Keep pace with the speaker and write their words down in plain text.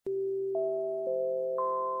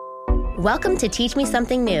Welcome to Teach Me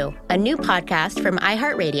Something New, a new podcast from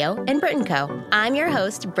iHeartRadio and Brit & Co. I'm your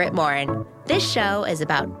host, Britt Morin. This show is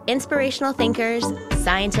about inspirational thinkers,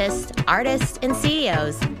 scientists, artists, and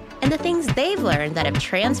CEOs, and the things they've learned that have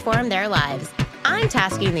transformed their lives. I'm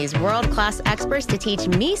tasking these world-class experts to teach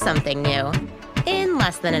me something new in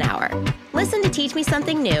less than an hour. Listen to Teach Me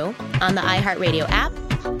Something New on the iHeartRadio app,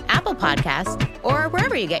 Apple Podcast, or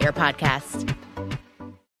wherever you get your podcasts.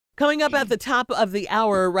 Coming up at the top of the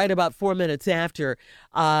hour, right about 4 minutes after,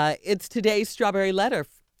 it's today's Strawberry Letter.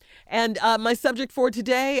 And my subject for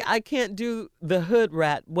today, I can't do the hood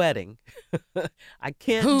rat wedding. I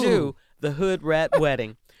can't do the hood rat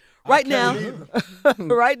wedding. Right now,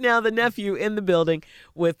 the nephew in the building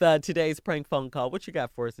with today's prank phone call. What you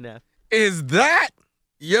got for us, Neff? Is that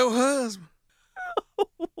your husband?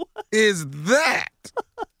 Is that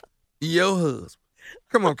your husband?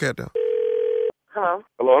 Come on, cat dog. Hello?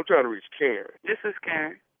 Hello, I'm trying to reach Karen. This is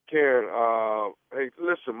Karen. Karen, hey,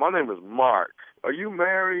 listen, my name is Mark. Are you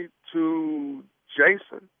married to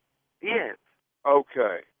Jason? Yes.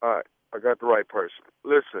 Okay, all right, I got the right person.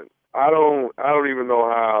 Listen, I don't even know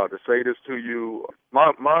how to say this to you. My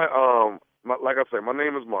like I say, my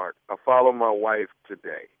name is Mark. I follow my wife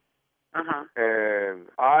today. Uh-huh. And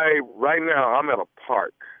right now, I'm at a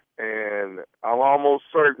park, and I'm almost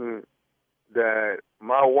certain that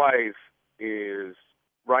my wife is,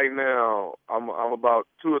 right now, I'm about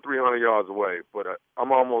 200 or 300 yards away, but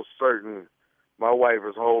I'm almost certain my wife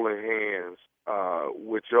is holding hands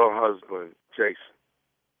with your husband, Jason.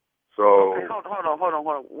 So. Okay, hold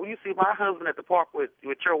on. Will you see my husband at the park with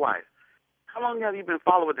your wife? How long have you been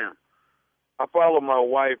following them? I followed my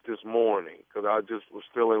wife this morning because I just was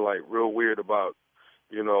feeling like real weird about,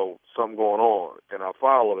 something going on. And I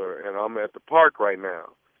followed her, and I'm at the park right now.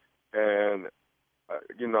 And,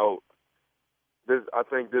 I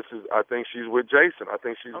think she's with Jason. I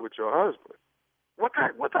think she's with your husband. What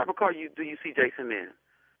type of car do you see Jason in?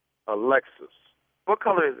 A Lexus. What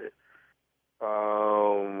color is it?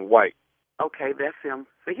 White. Okay, that's him.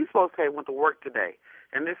 So he's supposed to have went to work today.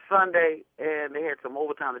 And this Sunday, and they had some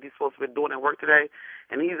overtime that he's supposed to be doing at work today,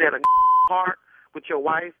 and he's at a park with your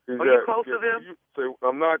wife. Are you close to them?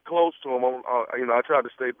 I'm not close to him. I tried to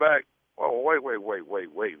stay back. Oh,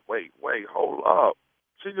 wait, hold up.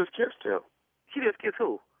 She just kissed him. She just kissed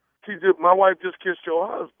who? My wife just kissed your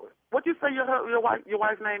husband. What you say your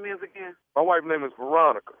wife's name is again? My wife's name is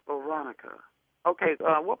Veronica. Veronica. Okay,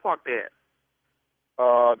 what park they at?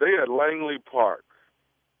 They at Langley Park.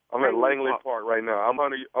 I'm at Langley Park right now. I'm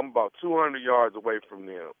about 200 yards away from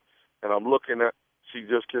them, and I'm looking at. She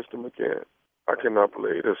just kissed him again. I cannot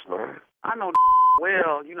believe this, man. I know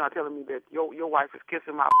well. You're not telling me that your wife is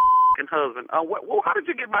kissing my husband. How did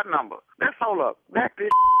you get my number? Let's hold up. Back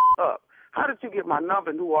this up. How did you get my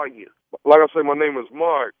number, and who are you? Like I say, my name is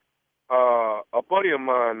Mark. A buddy of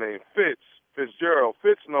mine named Fitzgerald.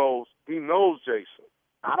 Fitz knows Jason.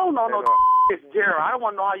 I don't know no Fitzgerald. I don't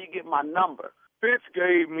want to know how you get my number. Fitz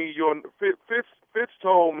gave me Fitz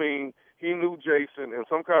told me he knew Jason and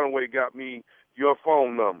some kind of way got me your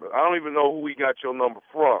phone number. I don't even know who he got your number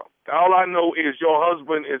from. All I know is your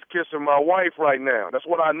husband is kissing my wife right now. That's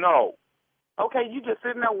what I know. Okay, you just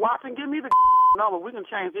sitting there watching. Give me the number. We can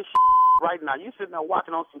change this right now. You sitting there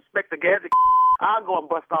watching on some Spectre Gadget. I'll go and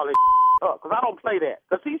bust all this up because I don't play that.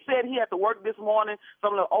 Because he said he had to work this morning,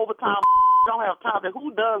 some little overtime. Don't have time.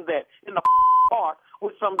 Who does that in the park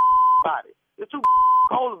with some body? It's too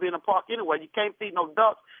cold to be in the park anyway. You can't feed no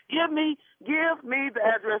ducks. Give me the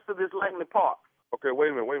address to this Langley Park. Okay,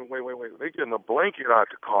 wait a minute. They getting a blanket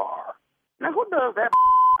out the car. Now, who does that?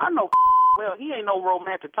 I know well, he ain't no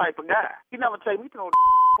romantic type of guy. He never take me to no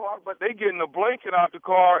park, but they getting a blanket out the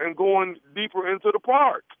car and going deeper into the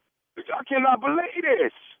park. I cannot believe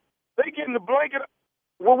this. They getting the blanket.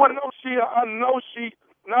 Well, I know she.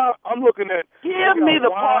 Now I'm looking at. Give me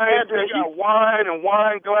the park address. They got wine and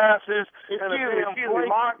wine glasses. Excuse me,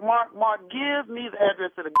 Mark. Give me the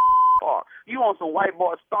address to the park. You on some white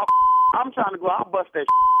boy stuff? I'm trying to go. I'll bust that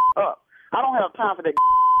up. I don't have time for that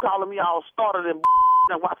calling me all started and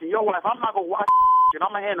watching your wife. I'm not gonna watch and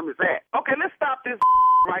I'm gonna hand him his ass. Okay, let's stop this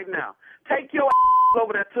right now. Take your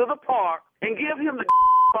over there to the park and give him the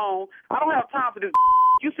phone. I don't have time for this.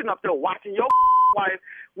 You sitting up there watching your wife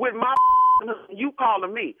with my you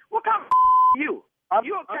calling me. What kind of you?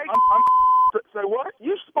 You okay? Say what?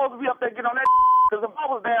 You supposed to be up there getting on that because if I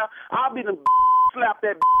was there, I'd be the slap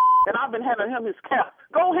that and I've been handing him his cap.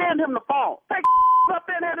 Go hand him the phone. Take up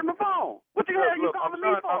there and hand him the phone. What the hell you calling me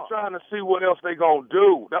for? I'm trying to see what else they gonna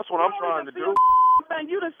do. That's what I'm trying to do.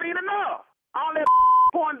 You done seen enough. All that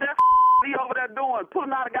porn that he over there doing,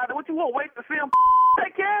 putting out a guy. What you want? Wait to see him?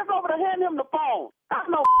 Take your ass over there, hand him the phone. I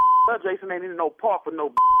know Jason ain't in no park for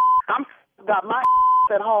no. I'm got my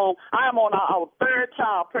at home. I am on our third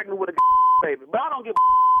child pregnant with a baby. But I don't give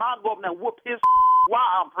I'll go up there and whoop his while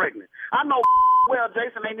I'm pregnant. I know well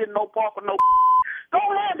Jason ain't in no park for no. Go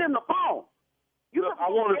hand him the phone. I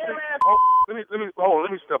want to see.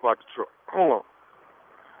 Let me step out the truck. Hold on.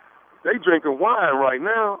 They drinking wine right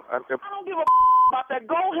now. I don't give a about that.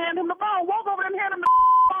 Go hand him the phone. Walk over there and hand him the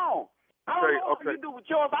phone. I don't know what you do with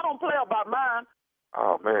yours. I don't play about mine.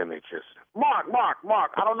 Oh, man, they kissing. Mark.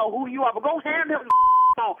 I don't know who you are, but go hand him the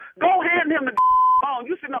phone. Go hand him the phone.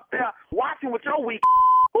 You sitting up there watching with your weak.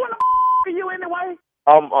 Who in the are you anyway?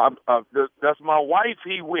 That's my wife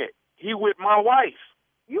he with. He with my wife.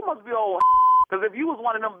 You must be old. Because if you was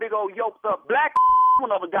one of them big old yoked up black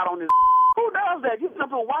one of them got on this. Who does that? You up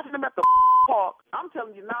watching them at the park. I'm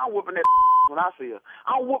telling you now, I'm whooping that when I see her.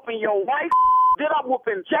 I'm whooping your wife. Then I'm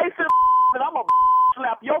whooping Jason. And I'm going to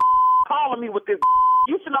slap your calling me with this.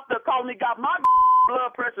 You sitting up there calling me, got my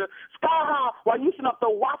blood pressure sky high while you sitting up there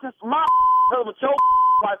watching my husband your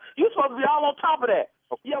wife. You supposed to be all on top of that.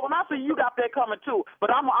 Yeah, when I see you got that coming too.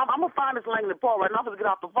 But I'm going to find this Langley Park right now. I'm going to get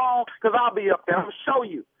off the phone because I'll be up there. I'm going to show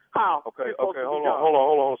you how. Okay, hold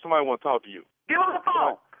on. Somebody want to talk to you. Give him the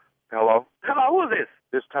phone. Hello, who is this?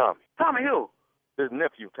 This Tommy. Tommy who? His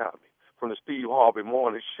nephew Tommy from the Steve Harvey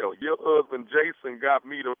Morning Show. Your husband Jason got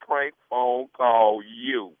me to prank phone call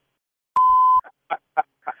you.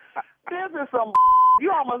 This is some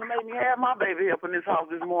you almost made me have my baby up in this house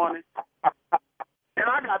this morning. And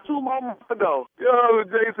I got 2 more months to go. Your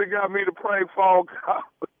husband Jason got me to prank phone call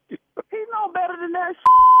you. He know better than that.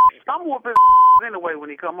 I'm whooping anyway when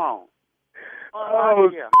he come home.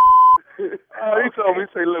 Yeah. He told me, he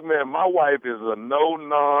said, look, man, my wife is a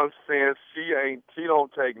no-nonsense. She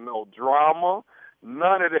don't take no drama,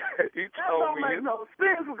 none of that. He told me. That don't make no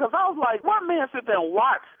sense because I was like, what man sit there and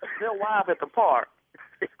watch their wife at the park?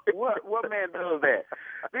 What man does that?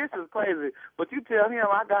 This is crazy. But you tell him,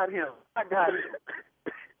 I got him.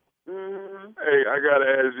 Mm-hmm. Hey, I got to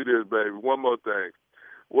ask you this, baby. One more thing.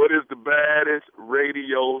 What is the baddest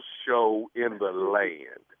radio show in the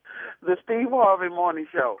land? The Steve Harvey Morning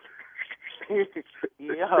Show.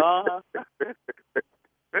 Yeah.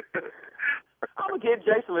 I'm going to get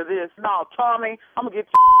Jason with this. No, Tommy, I'm going to get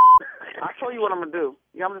I'll show you what I'm going to do.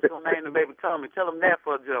 Yeah, I'm just going to name the baby Tommy. Tell him that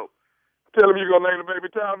for a joke. Tell him you're going to name the baby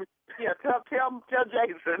Tommy? Yeah, tell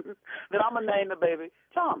Jason that I'm going to name the baby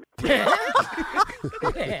Tommy.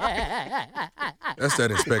 That's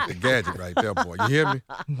that Inspector Gadget right there, boy. You hear me?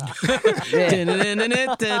 Wait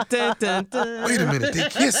a minute.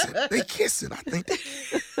 They kissing. I think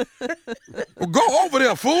well, go over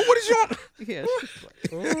there, fool. What is you on? Yeah,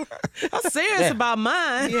 I'm serious about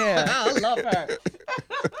mine. Yeah. I love her.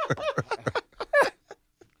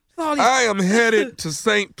 I am headed to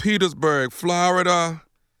St. Petersburg, Florida.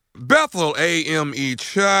 Bethel AME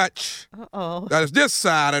Church. Uh-oh. That is this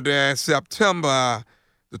Saturday, September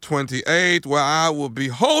the 28th, where I will be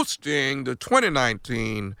hosting the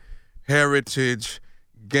 2019 Heritage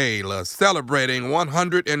Gala, celebrating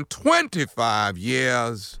 125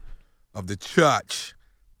 years of the church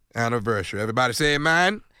anniversary. Everybody say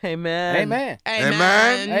amen. Amen. Amen.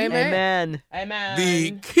 Amen. Amen. Amen.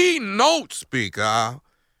 The keynote speaker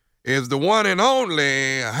is the one and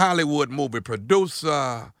only Hollywood movie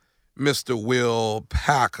producer, Mr. Will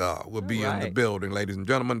Packer will be in the building, ladies and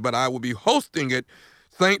gentlemen. But I will be hosting it,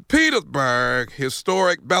 St. Petersburg,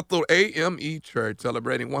 historic Bethel AME Church,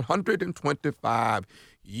 celebrating 125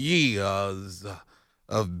 years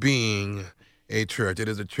of being a church. It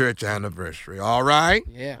is a church anniversary. All right?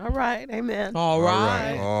 Yeah. All right. Amen. All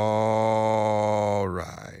right. All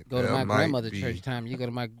right. Go to my grandmother's church time. You go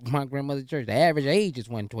to my grandmother's church. The average age is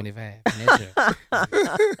 125 in that church.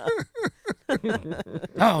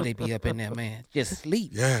 Oh, they be up in there, man. Just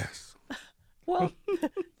sleep. Yes. Well,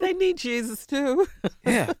 they need Jesus too.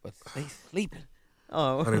 Yeah, but they sleeping.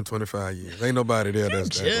 Oh. 125 years. Ain't nobody there that's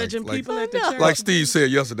judging people at the church. Like Steve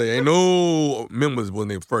said yesterday, ain't no members when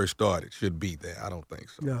they first started should be there. I don't think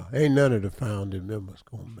so. No, ain't none of the founding members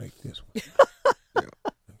going to make this one. Yeah.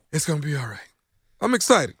 It's going to be all right. I'm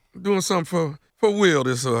excited. I'm doing something for Will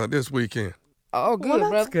this weekend. Oh, good, well, that's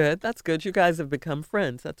brother. good. That's good. You guys have become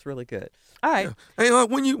friends. That's really good. All right. Yeah. Hey,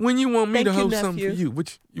 when you want me to host nephew. something for you,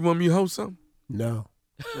 you want me to host something? No.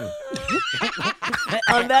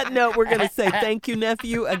 On that note, we're going to say thank you,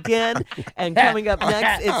 nephew, again. And coming up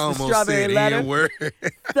next, it's the Strawberry Letter.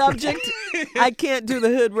 Subject, I can't do the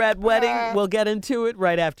hood rat wedding. We'll get into it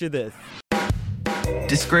right after this.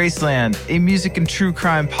 Disgraceland, a music and true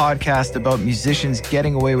crime podcast about musicians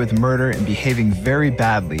getting away with murder and behaving very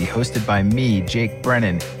badly, hosted by me, Jake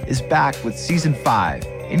Brennan, is back with Season 5.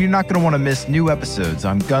 And you're not going to want to miss new episodes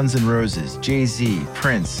on Guns N' Roses, Jay-Z,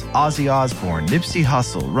 Prince, Ozzy Osbourne, Nipsey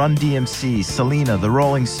Hussle, Run DMC, Selena, The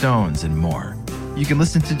Rolling Stones, and more. You can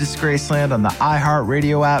listen to Disgraceland on the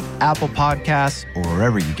iHeartRadio app, Apple Podcasts, or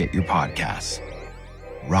wherever you get your podcasts.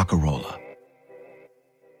 Rockarola.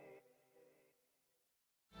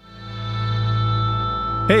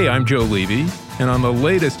 Hey, I'm Joe Levy, and on the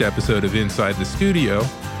latest episode of Inside the Studio,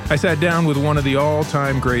 I sat down with one of the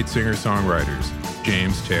all-time great singer-songwriters,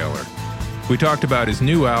 James Taylor. We talked about his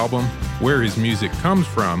new album, where his music comes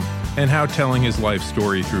from, and how telling his life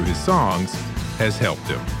story through his songs has helped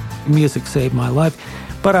him. Music saved my life,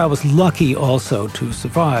 but I was lucky also to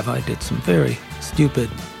survive. I did some very stupid,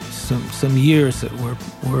 some years that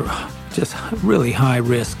were just really high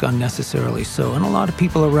risk, unnecessarily so, and a lot of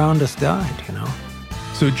people around us died, you know.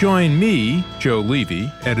 So join me, Joe Levy,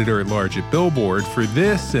 editor-at-large at Billboard, for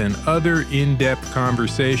this and other in-depth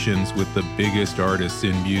conversations with the biggest artists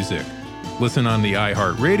in music. Listen on the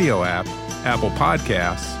iHeartRadio app, Apple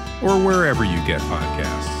Podcasts, or wherever you get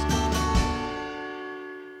podcasts.